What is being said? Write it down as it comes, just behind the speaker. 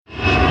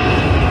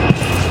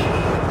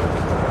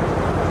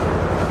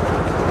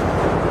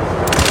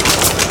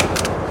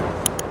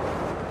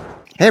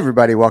Hey,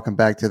 everybody. Welcome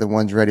back to the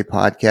One's Ready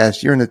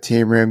podcast. You're in the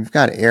team room. You've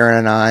got Aaron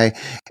and I,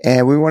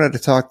 and we wanted to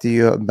talk to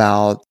you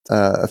about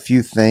a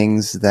few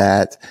things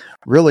that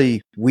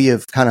really we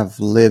have kind of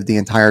lived the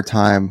entire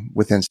time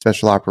within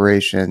Special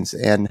Operations.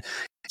 And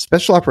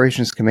Special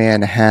Operations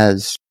Command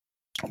has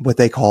what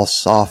they call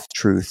soft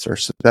truths or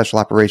Special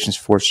Operations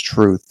Force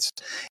truths.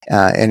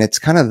 And it's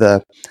kind of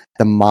the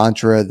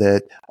mantra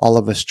that all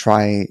of us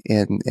try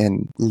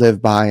and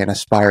live by and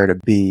aspire to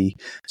be.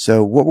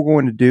 So what we're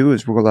going to do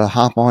is we're going to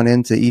hop on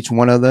into each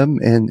one of them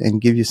and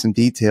give you some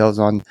details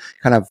on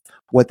kind of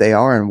what they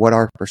are and what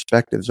our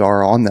perspectives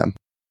are on them.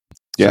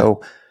 Yeah.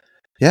 So,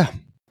 yeah.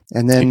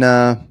 And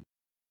then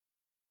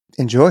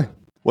enjoy.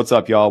 What's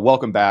up, y'all?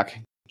 Welcome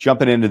back.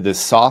 Jumping into this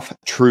soft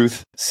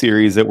truth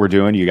series that we're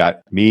doing. You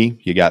got me,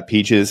 you got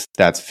Peaches.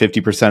 That's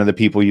 50% of the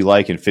people you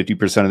like and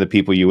 50% of the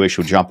people you wish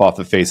would jump off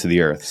the face of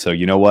the earth. So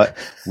you know what?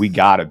 We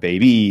got it,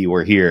 baby.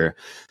 We're here.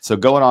 So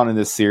going on in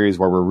this series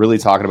where we're really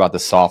talking about the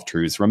soft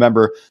truths.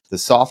 Remember, the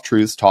soft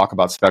truths talk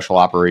about special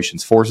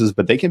operations forces,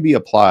 but they can be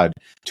applied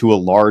to a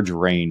large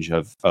range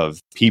of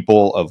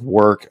people, of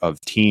work,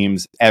 of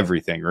teams,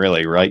 everything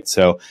really, right?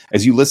 So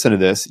as you listen to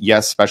this,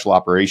 yes, special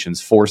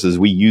operations forces,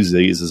 we use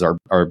these as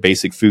our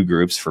basic food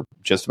groups for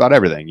just about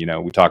everything. You know,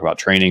 we talk about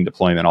training,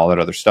 deployment, all that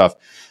other stuff.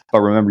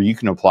 But remember, you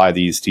can apply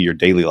these to your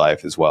daily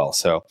life as well.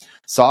 So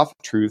soft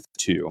truth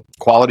 2,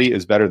 quality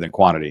is better than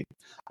quantity.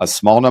 A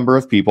small number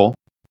of people,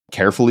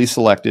 carefully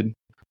selected,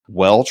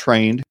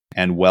 well-trained,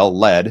 and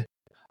well-led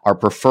are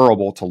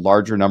preferable to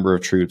larger number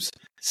of troops,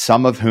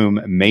 some of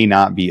whom may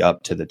not be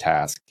up to the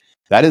task.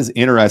 That is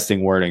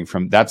interesting wording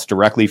that's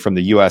directly from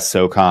the US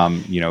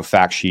SOCOM,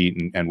 fact sheet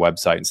and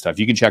website and stuff.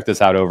 You can check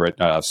this out over at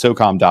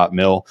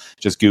SOCOM.mil.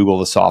 Just Google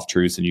the soft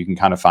truths and you can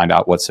kind of find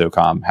out what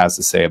SOCOM has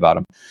to say about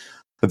them.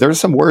 But there's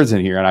some words in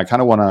here and I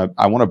kind of want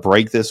to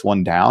break this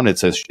one down.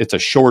 It's a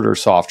shorter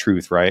soft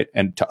truth, right?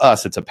 And to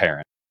us, it's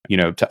apparent.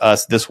 To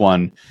us, this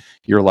one,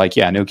 you're like,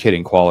 yeah, no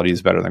kidding. Quality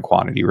is better than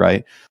quantity,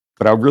 right?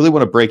 But I really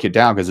want to break it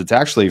down because it's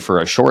actually for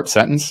a short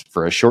sentence,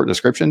 for a short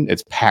description,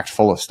 it's packed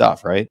full of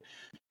stuff, right?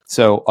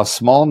 So a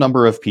small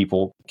number of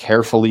people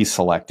carefully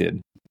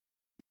selected.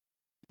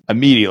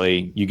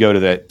 Immediately, you go to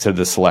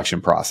the selection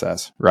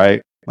process,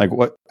 right? Like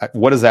what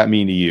does that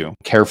mean to you?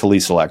 Carefully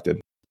selected.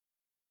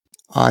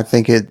 I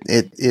think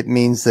it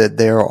means that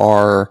there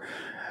are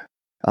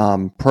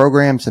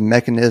programs and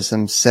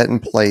mechanisms set in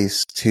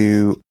place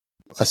to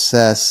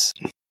assess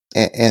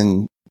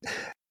and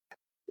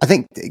I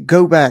think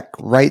go back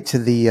right to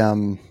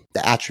the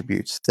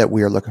attributes that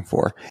we are looking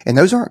for. And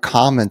those aren't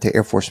common to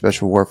Air Force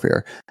Special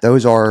Warfare.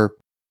 Those are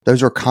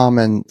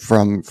common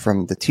from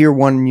the tier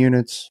 1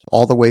 units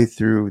all the way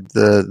through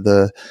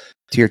the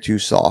tier 2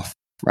 SOF,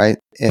 right?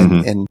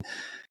 And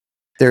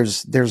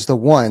there's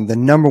the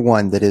number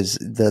one that is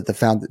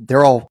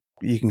they're all,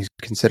 you can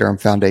consider them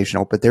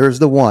foundational, but there is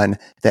the one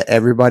that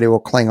everybody will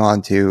cling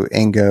on to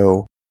and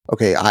go,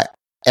 okay,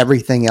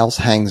 everything else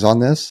hangs on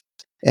this,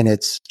 and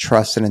it's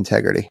trust and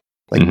integrity.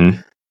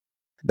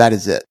 That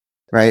is it,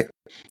 right?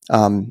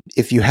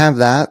 If you have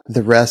that,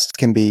 the rest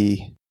can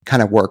be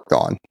kind of worked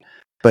on,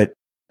 but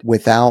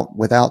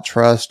without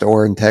trust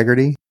or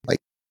integrity, like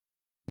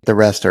the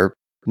rest they're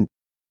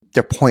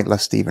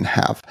pointless to even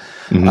have.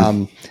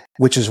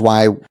 Which is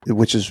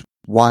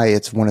why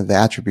it's one of the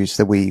attributes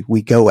that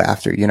we go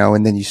after,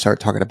 and then you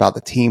start talking about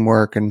the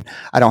teamwork, and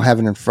I don't have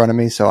it in front of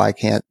me, so I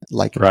can't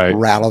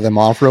rattle them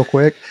off real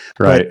quick.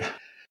 Right.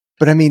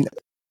 But I mean,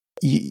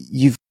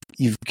 you've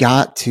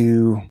got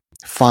to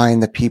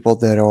find the people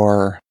that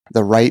are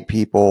the right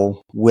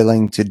people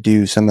willing to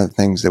do some of the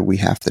things that we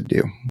have to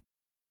do.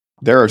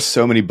 There are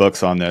so many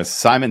books on this.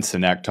 Simon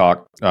Sinek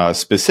talked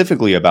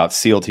specifically about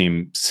SEAL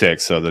Team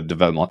 6, so the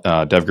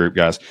dev group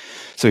guys.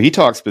 So he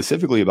talked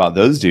specifically about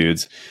those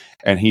dudes.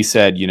 And he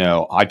said,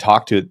 I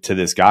talked to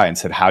this guy and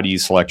said, how do you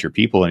select your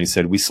people? And he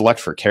said, we select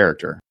for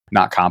character,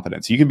 not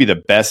competence. You can be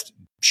the best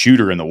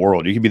shooter in the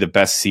world. You can be the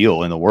best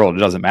SEAL in the world. It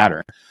doesn't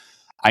matter.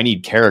 I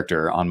need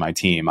character on my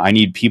team. I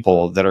need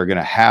people that are going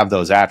to have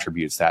those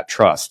attributes, that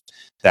trust,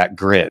 that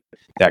grit,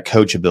 that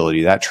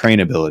coachability, that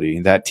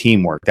trainability, that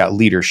teamwork, that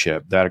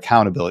leadership, that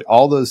accountability,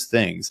 all those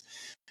things.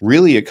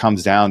 Really, it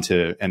comes down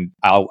to, and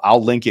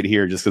I'll link it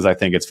here just because I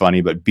think it's funny,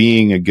 but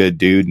being a good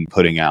dude and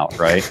putting out,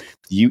 right?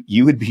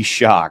 You would be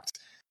shocked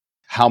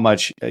how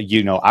much,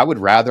 I would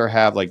rather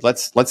have, like,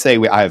 let's say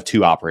I have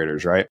 2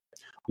 operators, right?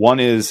 One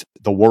is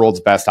the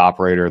world's best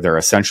operator. They're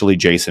essentially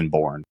Jason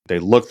Bourne. They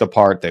look the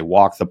part, they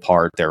walk the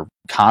part, they're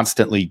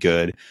constantly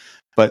good,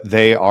 but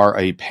they are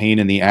a pain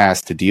in the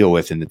ass to deal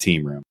with in the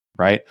team room,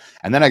 right?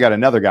 And then I got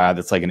another guy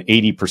that's like an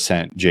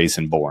 80%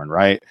 Jason Bourne,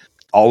 right?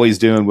 Always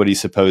doing what he's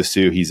supposed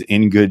to. He's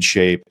in good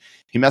shape.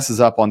 He messes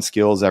up on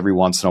skills every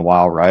once in a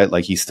while, right?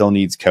 Like he still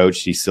needs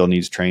coached, he still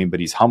needs trained, but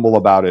he's humble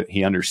about it.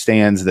 He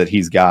understands that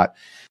he's got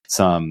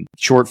some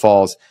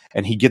shortfalls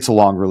and he gets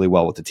along really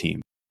well with the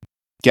team.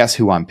 Guess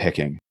who I'm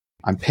picking?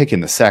 I'm picking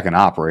the second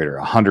operator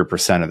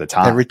 100% of the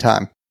time. Every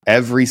time.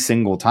 Every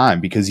single time,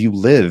 because you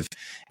live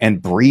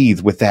and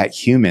breathe with that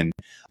human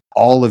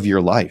all of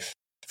your life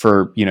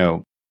for,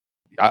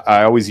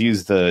 I always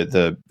use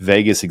the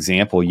Vegas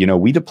example. You know,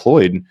 we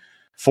deployed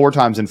 4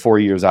 times in 4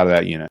 years out of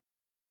that unit.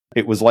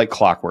 It was like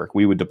clockwork.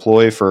 We would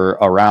deploy for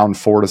around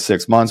 4 to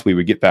 6 months. We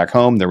would get back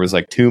home. There was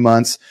like 2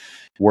 months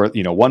worth,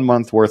 1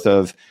 month worth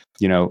of,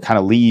 kind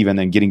of leave and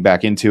then getting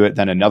back into it.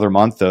 Then another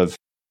month of,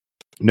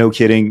 no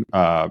kidding,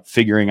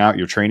 figuring out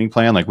your training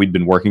plan. Like we'd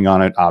been working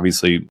on it,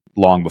 obviously,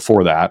 long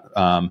before that.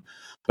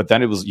 But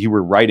then you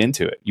were right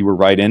into it. You were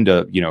right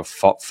into,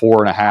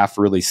 4.5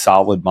 really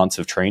solid months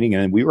of training.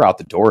 And then we were out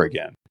the door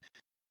again.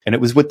 And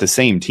it was with the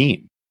same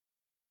team.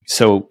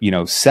 So,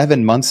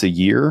 7 months a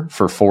year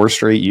for 4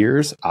 straight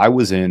years, I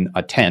was in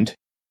a tent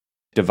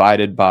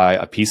divided by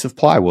a piece of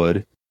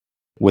plywood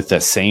with the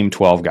same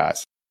 12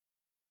 guys.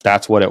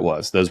 That's what it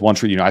was. Those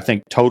ones, I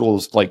think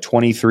totals like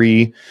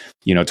 23,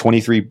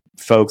 23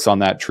 folks on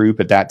that troop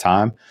at that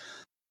time,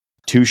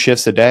 2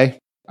 shifts a day.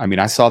 I mean,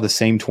 I saw the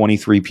same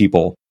 23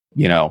 people,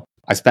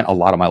 I spent a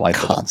lot of my life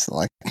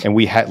constantly. And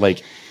we had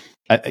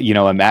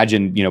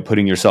imagine,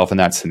 putting yourself in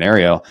that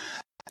scenario.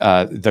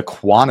 The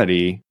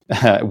quantity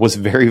was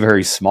very,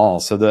 very small.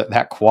 So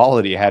that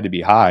quality had to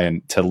be high.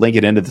 And to link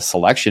it into the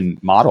selection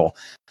model,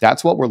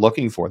 that's what we're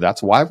looking for.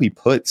 That's why we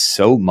put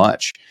so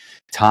much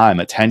time,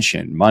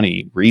 attention,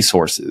 money,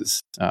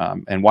 resources,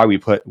 and why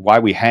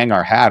we hang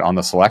our hat on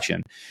the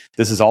selection.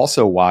 This is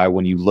also why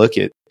when you look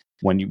at,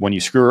 when you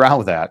screw around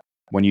with that,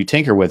 when you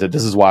tinker with it,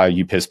 this is why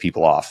you piss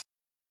people off.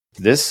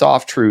 This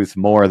soft truth,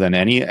 more than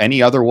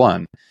any other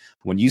one,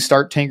 when you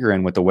start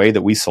tinkering with the way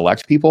that we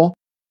select people,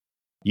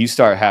 you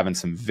start having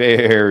some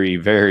very,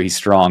 very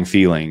strong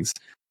feelings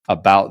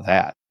about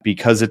that,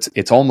 because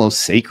it's almost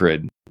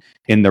sacred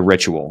in the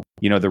ritual.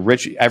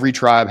 Every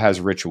tribe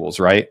has rituals,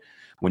 right?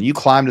 When you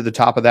climb to the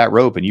top of that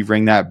rope and you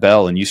ring that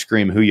bell and you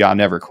scream, "Who y'all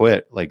never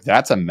quit," like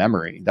that's a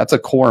memory. That's a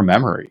core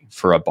memory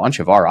for a bunch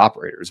of our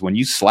operators. When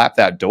you slap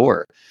that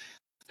door,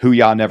 "Who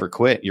y'all never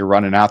quit," you're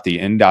running out the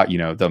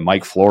the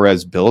Mike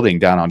Flores building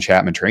down on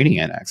Chapman Training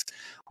Annex.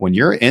 When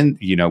you're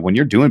when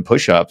you're doing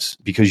push-ups,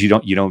 because you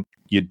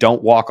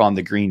don't walk on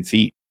the green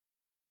feet.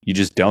 You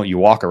just don't. You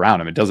walk around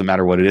them. It doesn't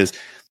matter what it is.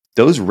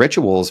 Those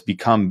rituals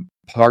become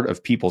part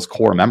of people's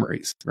core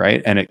memories,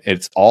 right? And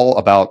it's all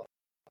about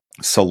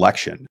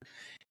selection,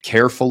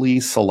 carefully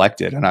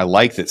selected. And I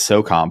like that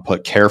SOCOM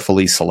put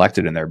carefully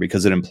selected in there,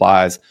 because it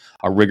implies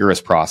a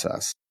rigorous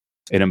process.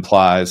 It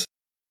implies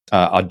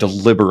a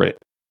deliberate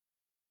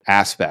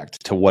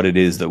aspect to what it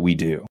is that we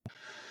do.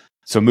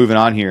 So moving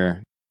on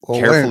here. Well,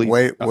 carefully.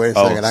 Wait a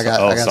second. I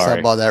got something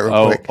about that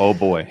real quick. Oh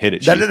boy, hit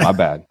it. No.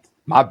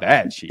 My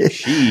bad.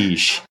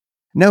 Sheesh.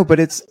 No, but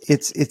it's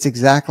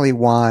exactly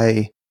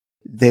why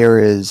there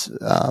is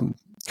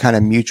kind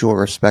of mutual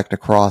respect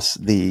across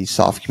the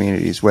SOF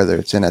communities, whether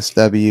it's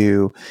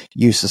NSW,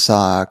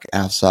 USASOC,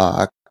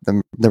 AFSOC,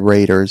 the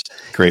Raiders.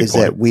 Great is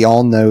point. that we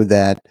all know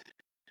that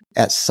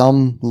at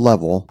some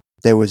level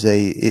there was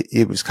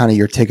it was kind of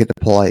your ticket to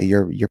play,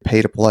 your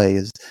pay to play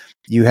is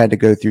you had to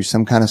go through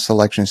some kind of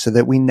selection, so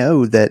that we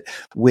know that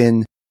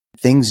when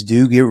things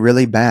do get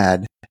really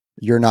bad,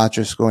 you're not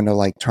just going to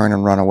like turn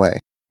and run away.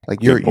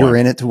 Like you're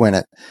in it to win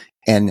it.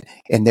 And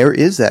there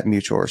is that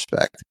mutual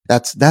respect.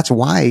 That's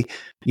why,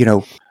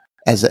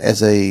 as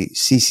a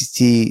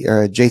CCT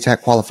or a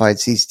JTAC qualified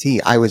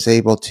CCT, I was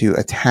able to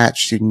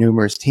attach to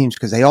numerous teams,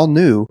 because they all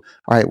knew,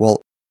 all right,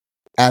 well,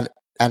 at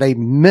a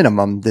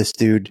minimum, this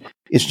dude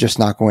is just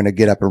not going to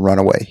get up and run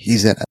away.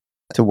 He's in it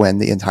to win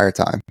the entire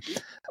time.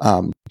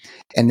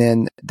 And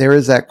then there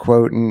is that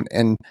quote,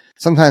 and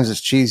sometimes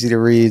it's cheesy to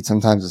read,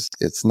 sometimes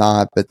it's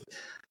not, but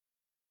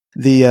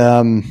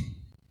the,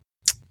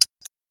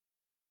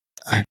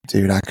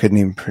 dude, I couldn't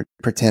even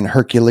pretend.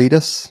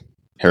 Heraclitus.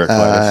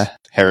 The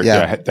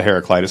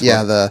Heraclitus.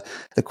 Yeah, the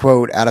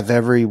quote, "Out of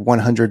every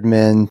 100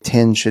 men,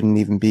 10 shouldn't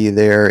even be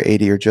there.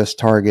 80 are just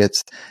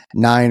targets.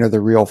 9 are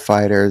the real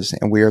fighters,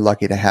 and we are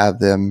lucky to have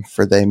them,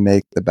 for they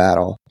make the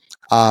battle.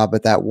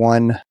 But that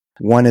one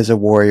is a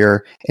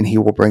warrior, and he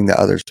will bring the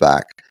others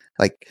back."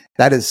 Like,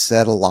 that is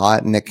said a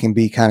lot, and it can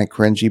be kind of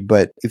cringy,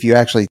 but if you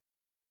actually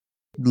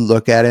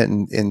look at it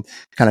and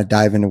kind of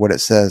dive into what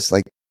it says,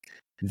 like,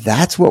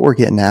 that's what we're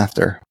getting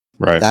after.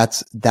 Right.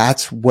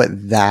 That's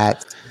what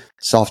that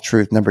soft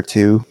truth number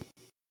 2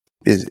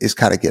 is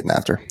kind of getting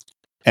after.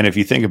 And if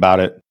you think about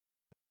it,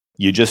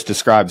 you just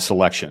described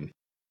selection.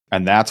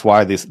 And that's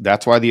why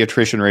the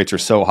attrition rates are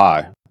so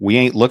high. We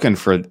ain't looking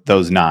for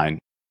those 9.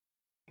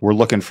 We're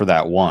looking for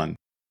that 1.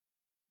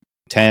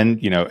 10,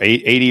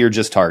 80 are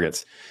just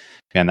targets.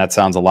 And that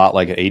sounds a lot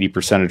like an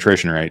 80%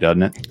 attrition rate,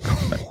 doesn't it?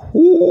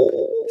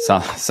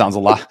 Sounds a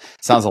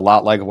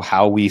lot like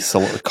how we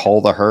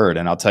cull the herd.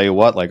 And I'll tell you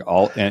what, like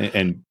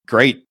and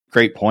great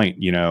point,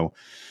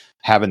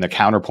 having the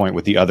counterpoint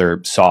with the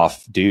other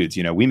soft dudes.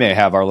 We may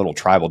have our little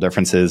tribal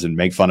differences and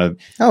make fun of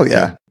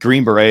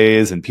Green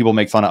Berets, and people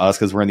make fun of us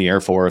because we're in the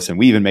Air Force, and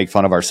we even make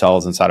fun of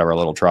ourselves inside of our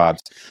little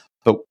tribes.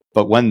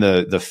 But when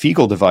the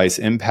fecal device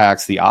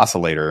impacts the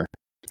oscillator,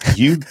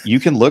 you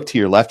can look to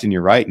your left and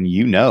your right, and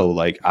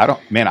like, I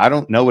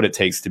don't know what it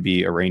takes to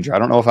be a ranger. I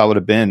don't know if I would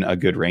have been a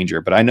good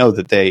ranger, but I know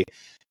that they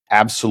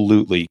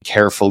absolutely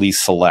carefully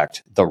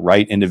select the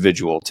right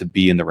individual to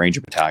be in the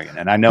Ranger battalion.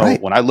 And I know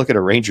when I look at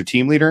a Ranger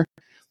team leader,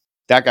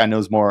 that guy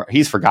knows more.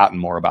 He's forgotten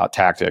more about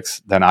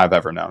tactics than I've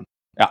ever known.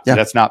 Yeah.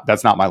 That's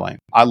not my lane.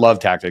 I love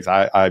tactics.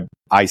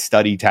 I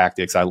study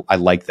tactics. I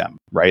like them,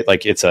 right?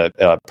 Like it's a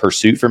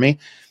pursuit for me.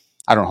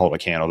 I don't hold a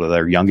candle to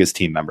their youngest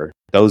team member.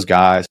 Those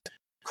guys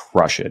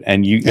crush it.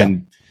 And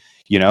you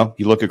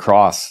look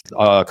across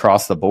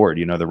the board,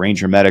 the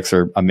Ranger medics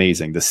are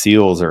amazing. The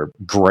SEALs are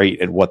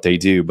great at what they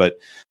do, but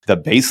the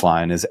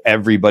baseline is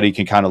everybody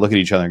can kind of look at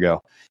each other and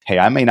go, hey,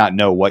 I may not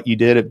know what you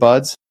did at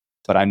Buds,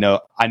 but I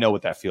know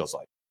what that feels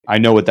like. I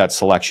know what that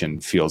selection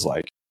feels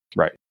like.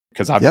 Right.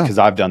 Because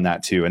I've done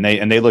that too. And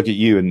they look at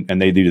you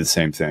and they do the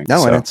same thing.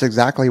 No, and it's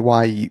exactly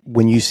why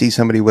when you see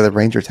somebody with a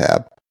Ranger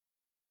tab,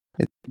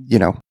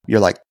 you're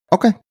like,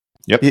 okay.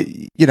 Yep.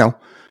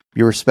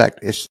 You respect.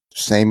 It's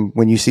same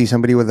when you see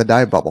somebody with a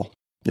dive bubble.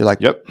 You're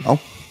like, yep.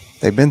 Oh,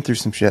 they've been through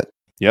some shit.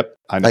 Yep.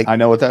 I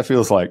know what that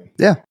feels like.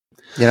 Yeah.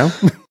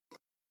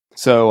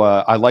 So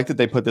I like that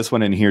they put this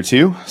one in here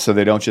too. So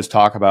they don't just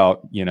talk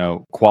about,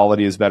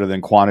 quality is better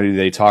than quantity.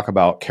 They talk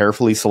about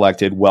carefully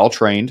selected,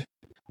 well-trained.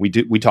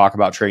 We talk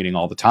about training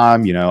all the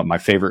time. My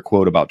favorite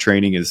quote about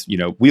training is,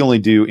 we only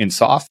do in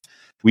SOF,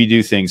 we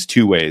do things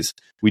two ways.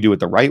 We do it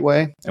the right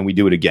way and we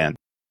do it again.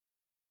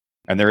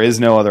 And there is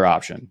no other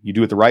option. You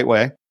do it the right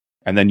way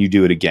and then you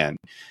do it again.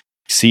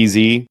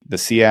 CZ, the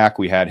SEAC,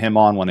 we had him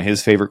on. One of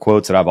his favorite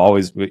quotes that I've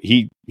always,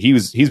 he's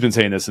been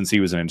saying this since he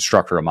was an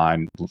instructor of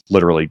mine,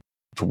 literally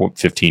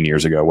 15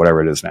 years ago,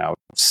 whatever it is now.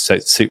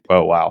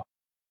 Oh, wow.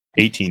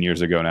 18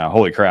 years ago now.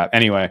 Holy crap.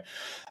 Anyway,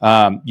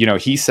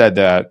 he said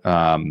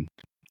that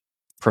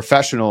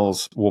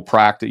professionals will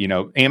practice,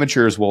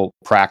 amateurs will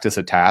practice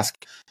a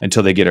task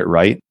until they get it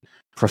right.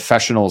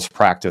 Professionals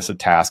practice a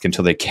task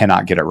until they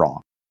cannot get it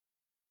wrong.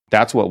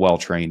 That's what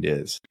well-trained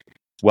is.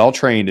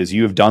 Well-trained is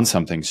you have done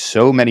something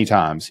so many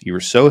times, you were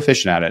so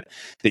efficient at it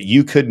that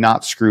you could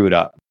not screw it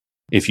up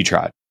if you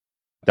tried.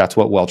 That's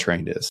what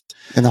well-trained is.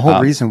 And the whole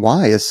reason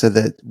why is so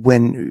that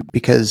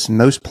because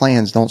most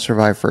plans don't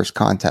survive first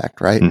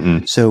contact, right?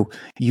 Mm-mm. So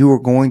you are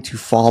going to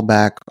fall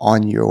back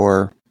on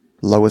your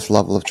lowest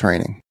level of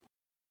training.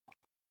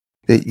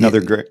 Another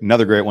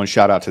great one.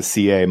 Shout out to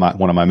CA.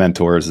 One of my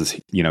mentors is,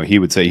 he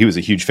would say he was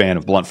a huge fan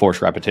of blunt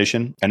force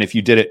repetition. And if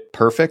you did it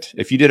perfect,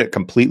 if you did it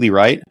completely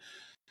right,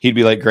 he'd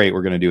be like, great,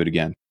 we're going to do it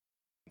again.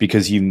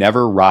 Because you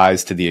never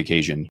rise to the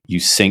occasion. You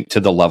sink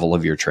to the level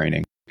of your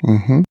training.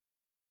 Mm-hmm.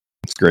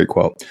 It's a great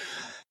quote.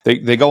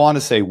 They go on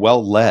to say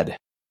well led,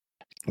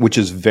 which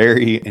is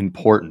very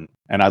important.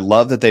 And I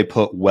love that they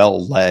put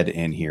well led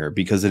in here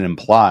because it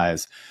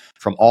implies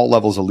from all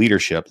levels of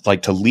leadership,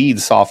 like to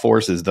lead SOF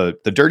forces. The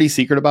dirty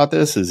secret about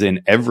this is in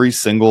every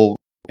single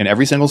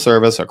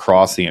service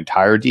across the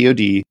entire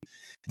DoD,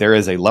 there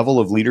is a level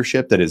of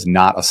leadership that is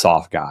not a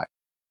SOF guy.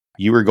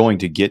 You are going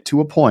to get to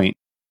a point.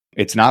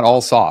 It's not all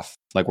SOF.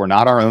 Like we're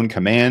not our own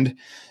command.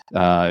 We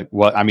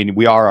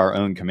are our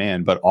own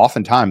command, but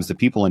oftentimes the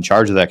people in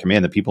charge of that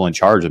command, the people in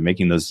charge of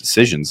making those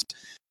decisions,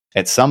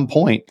 at some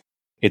point,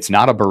 it's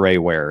not a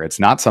beret wearer. It's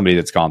not somebody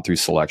that's gone through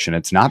selection.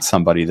 It's not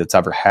somebody that's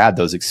ever had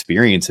those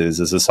experiences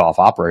as a SOF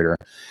operator.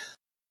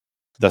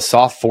 The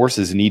SOF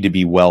forces need to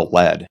be well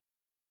led.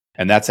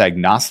 And that's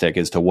agnostic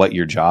as to what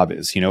your job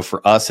is.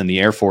 For us in the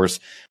Air Force,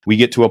 we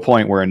get to a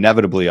point where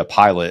inevitably a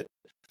pilot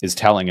is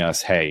telling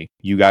us, hey,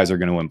 you guys are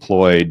going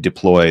to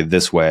deploy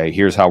this way.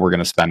 Here's how we're going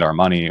to spend our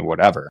money or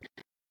whatever.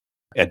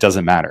 It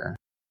doesn't matter.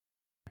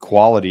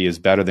 Quality is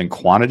better than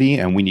quantity,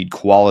 and we need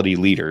quality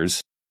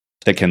leaders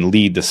that can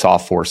lead the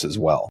SOF force as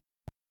well.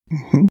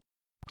 Mm-hmm.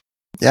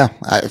 Yeah,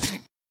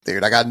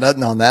 I got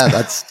nothing on that.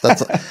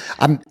 That's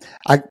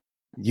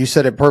you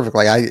said it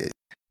perfectly.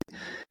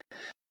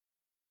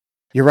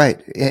 You're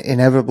right.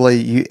 Inevitably,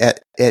 you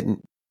at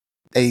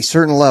a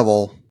certain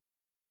level,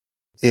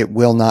 it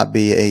will not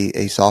be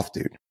a SOF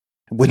dude,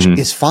 which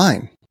is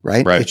fine,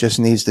 right? It just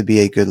needs to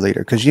be a good leader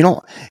because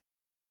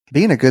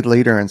being a good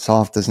leader in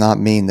SOF does not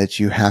mean that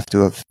you have to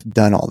have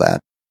done all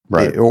that,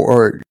 right?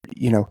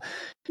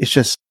 It's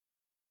just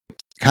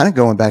kind of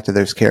going back to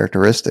those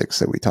characteristics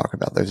that we talk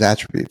about, those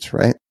attributes,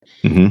 right?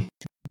 Mm-hmm.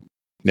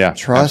 Yeah,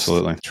 trust,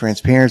 absolutely.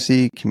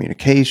 Transparency,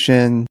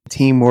 communication,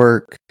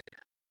 teamwork.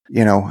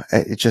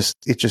 It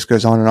just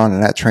goes on,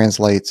 and that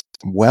translates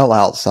well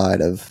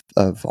outside of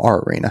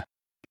our arena.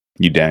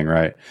 You dang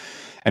right.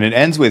 And it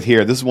ends with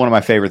here. This is one of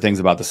my favorite things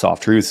about the SOF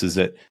truths is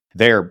that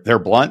they're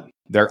blunt,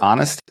 they're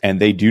honest, and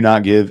they do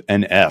not give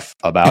an F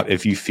about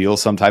if you feel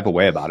some type of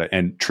way about it.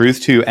 And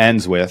truth 2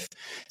 ends with,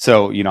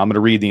 so, I'm going to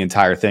read the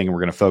entire thing and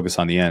we're going to focus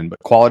on the end, but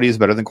quality is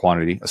better than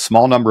quantity. A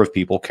small number of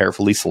people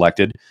carefully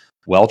selected,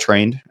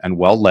 well-trained, and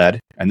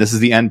well-led. And this is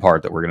the end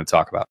part that we're going to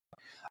talk about,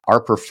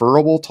 are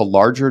preferable to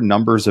larger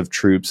numbers of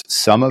troops,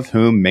 some of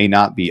whom may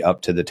not be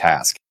up to the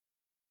task.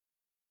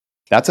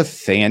 That's a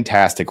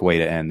fantastic way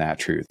to end that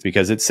truth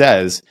because it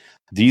says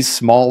these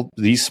small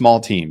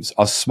teams,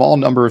 a small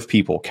number of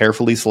people,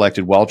 carefully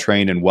selected,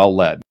 well-trained, and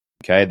well-led.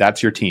 Okay,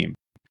 that's your team.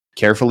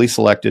 Carefully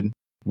selected,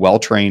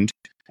 well-trained,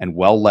 and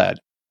well-led.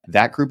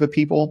 that group of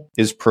people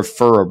is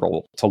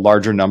preferable to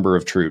larger number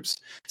of troops,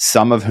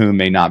 some of whom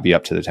may not be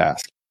up to the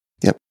task.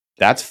 Yep.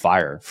 That's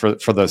fire for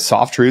the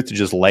soft truth to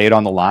just lay it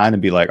on the line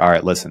and be like, all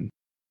right, listen,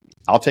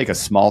 I'll take a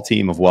small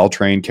team of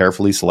well-trained,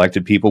 carefully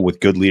selected people with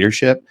good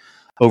leadership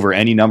over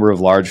any number of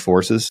large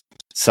forces,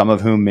 some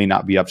of whom may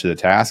not be up to the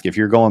task. If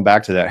you're going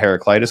back to that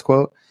Heraclitus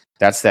quote,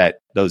 that's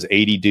those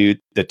 80 dude,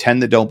 the 10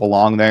 that don't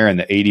belong there and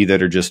the 80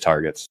 that are just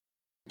targets.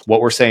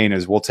 What we're saying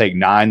is we'll take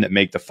 9 that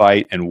make the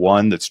fight and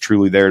 1 that's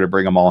truly there to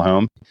bring them all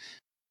home.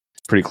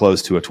 Pretty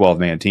close to a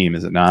 12-man team,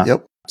 is it not?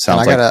 Yep.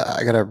 Sounds and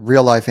I got a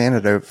real life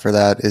antidote for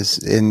that is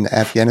in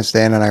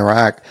Afghanistan and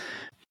Iraq.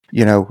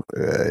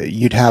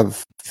 You'd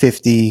have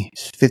 50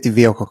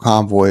 vehicle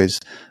convoys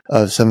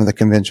of some of the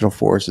conventional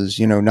forces,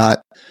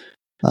 not,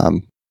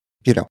 and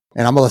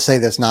I'm going to say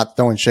this, not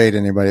throwing shade at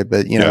anybody,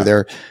 but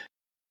they're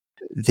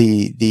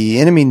the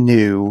enemy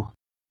knew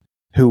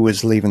who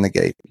was leaving the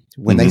gate.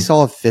 When they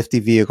saw a 50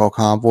 vehicle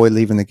convoy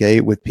leaving the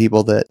gate with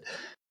people that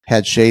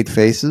had shaved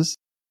faces,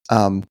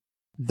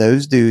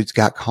 those dudes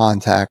got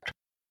contact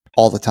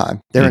all the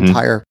time. Their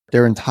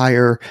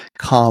entire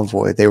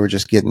convoy, they were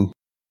just getting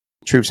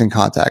troops in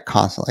contact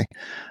constantly.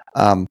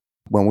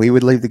 When we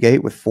would leave the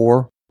gate with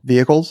 4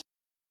 vehicles,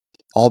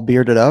 all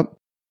bearded up,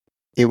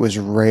 it was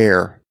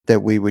rare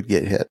that we would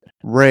get hit.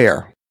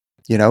 Rare,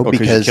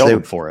 because you killed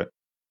them for it.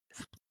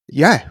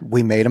 Yeah,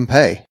 we made them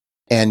pay.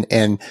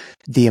 And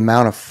the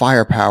amount of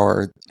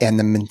firepower and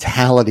the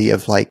mentality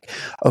of like,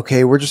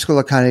 okay, we're just going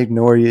to kind of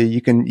ignore you.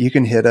 You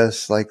can hit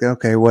us, like,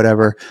 okay,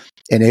 whatever.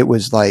 And it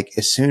was like,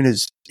 as soon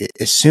as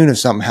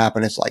something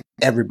happened, it's like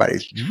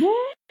everybody's,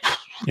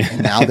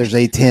 and now there's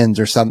A-10s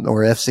or something,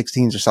 or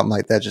F-16s or something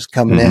like that just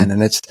coming in.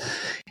 And it's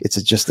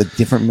just a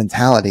different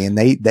mentality, and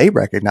they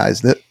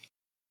recognized it.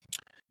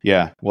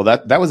 Yeah. Well,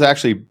 that was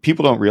actually,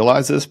 people don't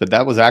realize this, but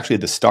that was actually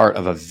the start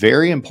of a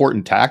very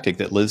important tactic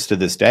that lives to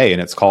this day. And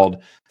it's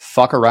called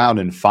fuck around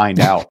and find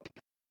out.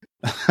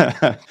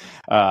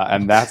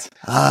 And that's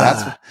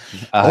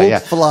old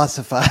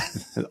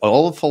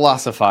old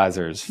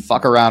philosophizers,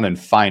 fuck around and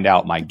find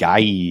out, my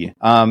guy.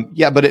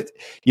 But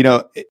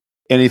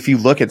and if you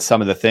look at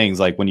some of the things,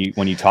 like when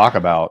you talk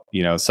about,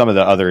 some of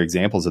the other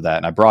examples of that,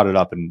 and I brought it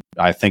up, and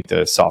I think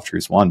the soft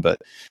truths one,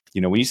 but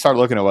when you start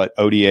looking at what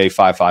ODA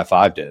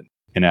 555 did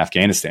in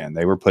Afghanistan,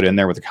 they were put in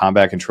there with a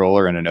combat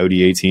controller and an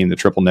ODA team, the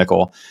triple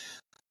nickel.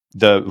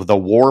 The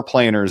war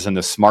planners and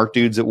the smart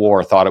dudes at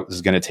war thought it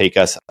was going to take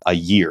us a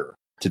year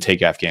to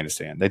take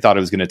Afghanistan. They thought it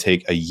was going to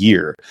take a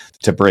year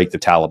to break the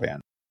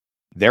Taliban.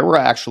 There were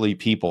actually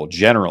people,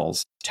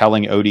 generals,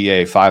 telling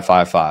ODA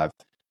 555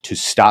 to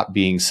stop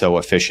being so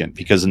efficient,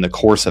 because in the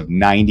course of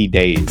 90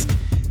 days,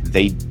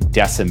 they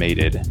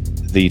decimated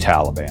the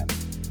Taliban.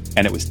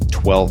 And it was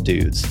 12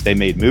 dudes. They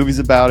made movies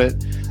about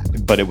it,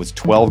 but it was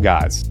 12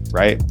 guys,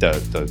 right?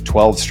 The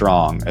 12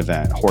 strong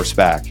event,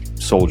 horseback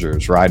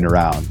soldiers riding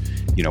around,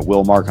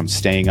 Will Markham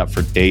staying up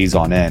for days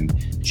on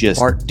end,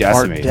 just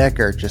decimating. Art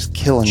Decker just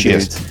killing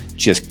dudes.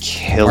 Just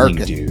killing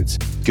dudes.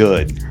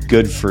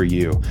 Good for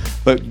you.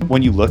 But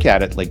when you look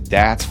at it, like,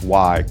 that's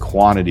why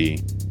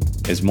quantity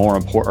is more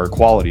important, or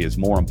quality is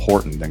more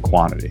important than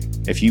quantity.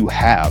 If you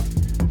have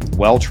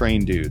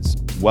well-trained dudes,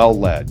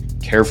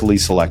 well-led, carefully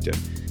selected,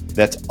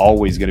 that's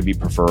always going to be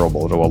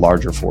preferable to a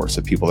larger force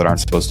of people that aren't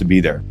supposed to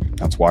be there.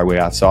 That's why we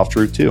have soft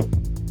truth too.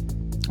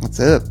 That's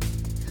it.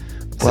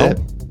 That's it.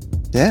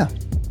 Yeah.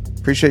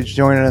 Appreciate you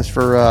joining us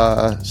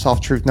for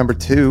soft truth number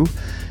 2.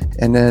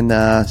 And then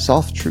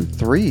soft truth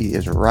 3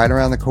 is right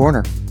around the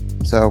corner.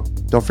 So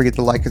don't forget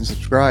to like and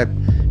subscribe.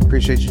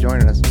 Appreciate you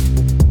joining us.